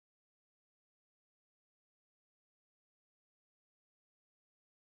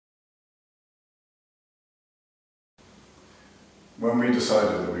When we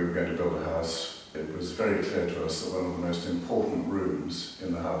decided that we were going to build a house, it was very clear to us that one of the most important rooms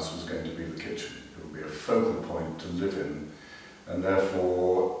in the house was going to be the kitchen. It would be a focal point to live in, and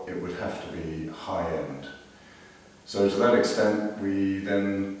therefore it would have to be high-end. So to that extent, we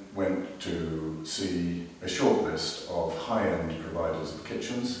then went to see a short list of high-end providers of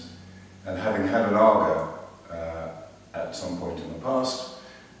kitchens, and having had an Arga at some point in the past,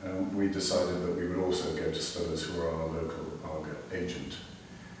 we decided that we would also go to Spillers, who were our local Arga agent.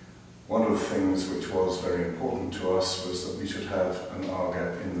 One of the things which was very important to us was that we should have an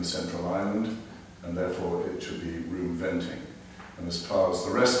Arga in the central island, and therefore it should be room venting. And as far as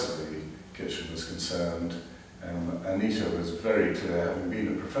the rest of the kitchen was concerned, Anita was very clear, having been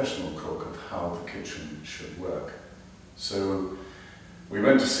a professional cook, of how the kitchen should work. So we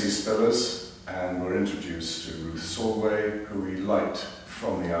went to see Spillers and were introduced to Ruth Solway, who we liked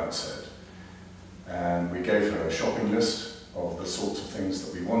from the outset. And we gave her a shopping list of the sorts of things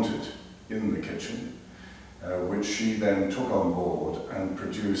that we wanted in the kitchen, which she then took on board and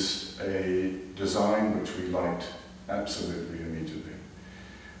produced a design which we liked absolutely immediately.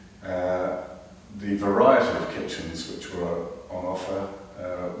 The variety of kitchens which were on offer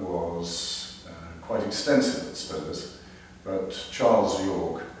was quite extensive at Spillers, but Charles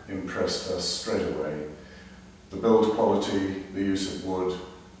Yorke impressed us straight away. The build quality, the use of wood,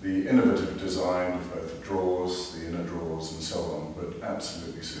 the innovative design of both the drawers, the inner drawers and so on, but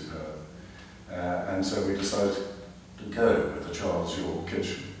absolutely superb. And so we decided to go with the Charles Yorke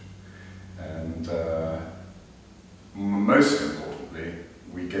kitchen. And most importantly,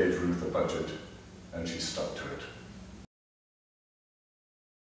 we gave Ruth a budget, and she stuck to it.